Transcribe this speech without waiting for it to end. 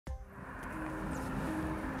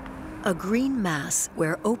A green mass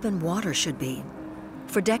where open water should be.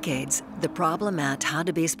 For decades, the problem at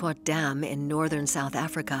Hartbeespoort Dam in northern South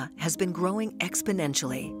Africa has been growing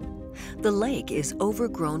exponentially. The lake is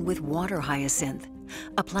overgrown with water hyacinth,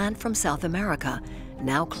 a plant from South America,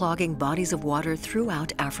 now clogging bodies of water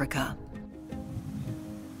throughout Africa.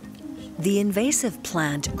 The invasive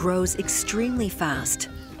plant grows extremely fast.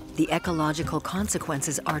 The ecological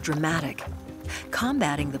consequences are dramatic.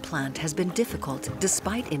 Combating the plant has been difficult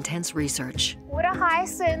despite intense research. Water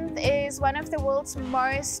hyacinth is one of the world's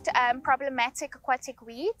most problematic aquatic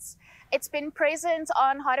weeds. It's been present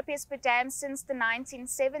on Hartbeespoort Dam since the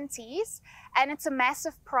 1970s, and it's a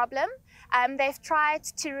massive problem. They've tried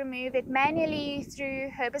to remove it manually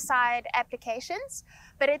through herbicide applications,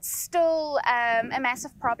 but it's still a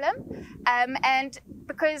massive problem. And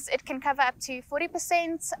because it can cover up to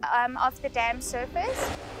 40% of the dam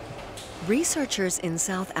surface. Researchers in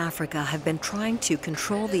South Africa have been trying to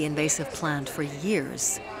control the invasive plant for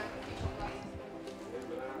years.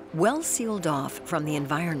 Well sealed off from the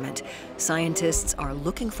environment, scientists are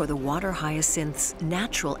looking for the water hyacinth's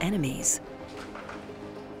natural enemies.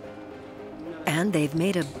 And they've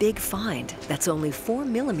made a big find that's only 4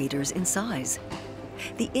 millimeters in size.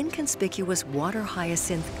 The inconspicuous water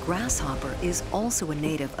hyacinth grasshopper is also a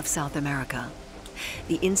native of South America.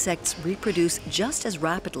 The insects reproduce just as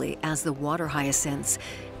rapidly as the water hyacinths,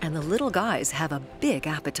 and the little guys have a big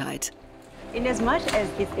appetite. In as much as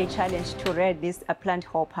it's a challenge to rear this plant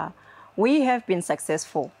hopper, we have been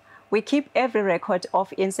successful. We keep every record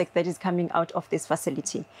of insect that is coming out of this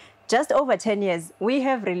facility. Just over 10 years, we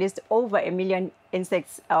have released over 1 million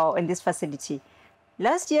insects in this facility.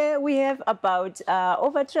 Last year, we have about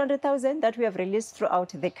over 300,000 that we have released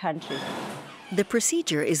throughout the country. The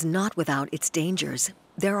procedure is not without its dangers.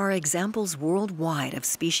 There are examples worldwide of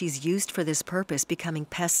species used for this purpose becoming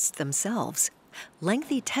pests themselves.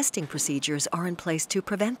 Lengthy testing procedures are in place to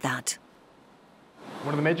prevent that.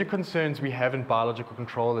 One of the major concerns we have in biological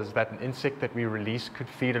control is that an insect that we release could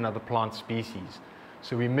feed another plant species.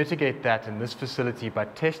 So we mitigate that in this facility by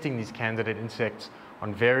testing these candidate insects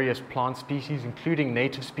on various plant species, including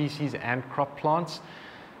native species and crop plants.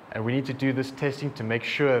 And we need to do this testing to make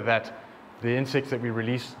sure that the insects that we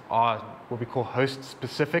release are what we call host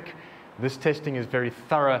specific. This testing is very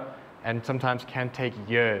thorough and sometimes can take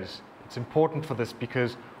years. It's important for this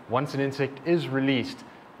because once an insect is released,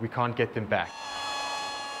 we can't get them back.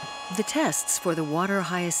 The tests for the water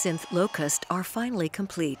hyacinth locust are finally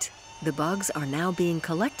complete. The bugs are now being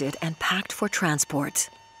collected and packed for transport.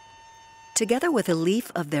 Together with a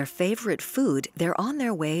leaf of their favorite food, they're on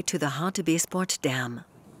their way to the Hartbeespoort Dam.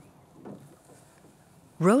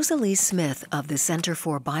 Rosalie Smith of the Center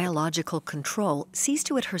for Biological Control sees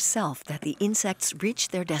to it herself that the insects reach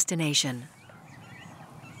their destination.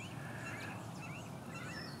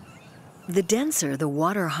 The denser the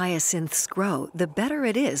water hyacinths grow, the better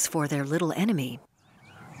it is for their little enemy.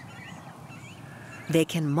 They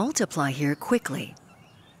can multiply here quickly.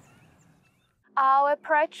 Our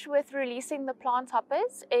approach with releasing the plant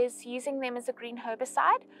hoppers is using them as a green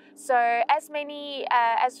herbicide. So as many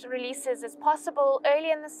as releases as possible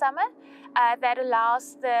early in the summer, that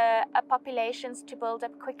allows the populations to build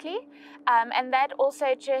up quickly. And that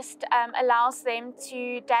also just allows them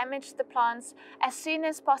to damage the plants as soon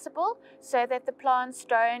as possible so that the plants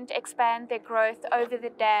don't expand their growth over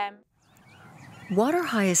the dam. Water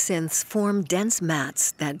hyacinths form dense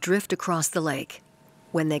mats that drift across the lake.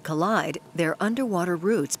 When they collide, their underwater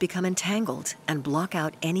roots become entangled and block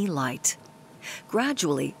out any light.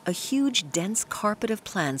 Gradually, a huge, dense carpet of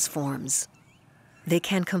plants forms. They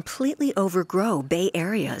can completely overgrow bay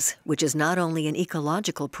areas, which is not only an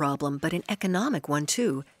ecological problem, but an economic one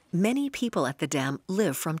too. Many people at the dam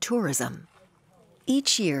live from tourism.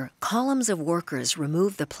 Each year, columns of workers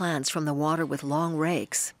remove the plants from the water with long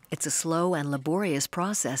rakes. It's a slow and laborious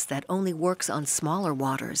process that only works on smaller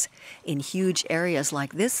waters. In huge areas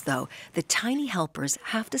like this, though, the tiny helpers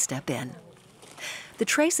have to step in. The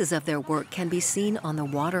traces of their work can be seen on the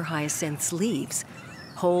water hyacinth's leaves.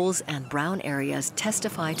 Holes and brown areas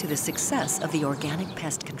testify to the success of the organic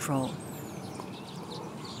pest control.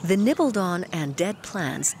 The nibbled on and dead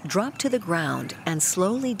plants drop to the ground and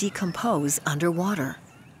slowly decompose underwater.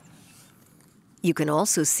 You can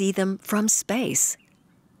also see them from space.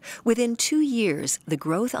 Within 2 years, the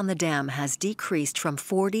growth on the dam has decreased from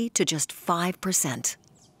 40 to just 5%.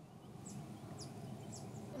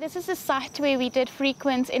 This is a site where we did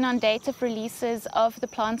frequent inundative releases of the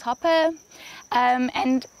plant hopper.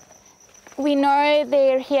 And we know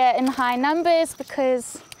they're here in high numbers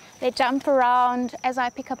because they jump around as I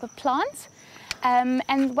pick up a plant.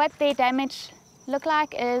 And what their damage look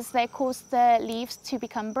like is they cause the leaves to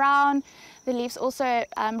become brown. The leaves also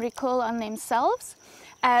recoil on themselves.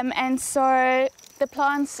 And so the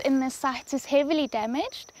plants in this site is heavily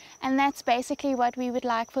damaged, and that's basically what we would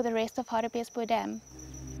like for the rest of Hartbeespoort Dam.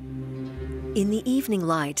 In the evening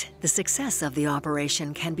light, the success of the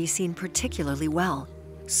operation can be seen particularly well.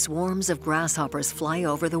 Swarms of grasshoppers fly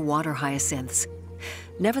over the water hyacinths.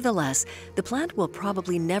 Nevertheless, the plant will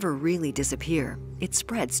probably never really disappear. It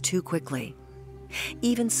spreads too quickly.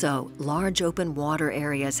 Even so, large open water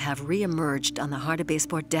areas have re-emerged on the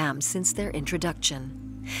Hartbeespoort Dam since their introduction.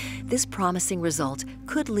 This promising result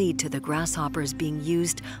could lead to the grasshoppers being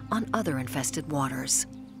used on other infested waters.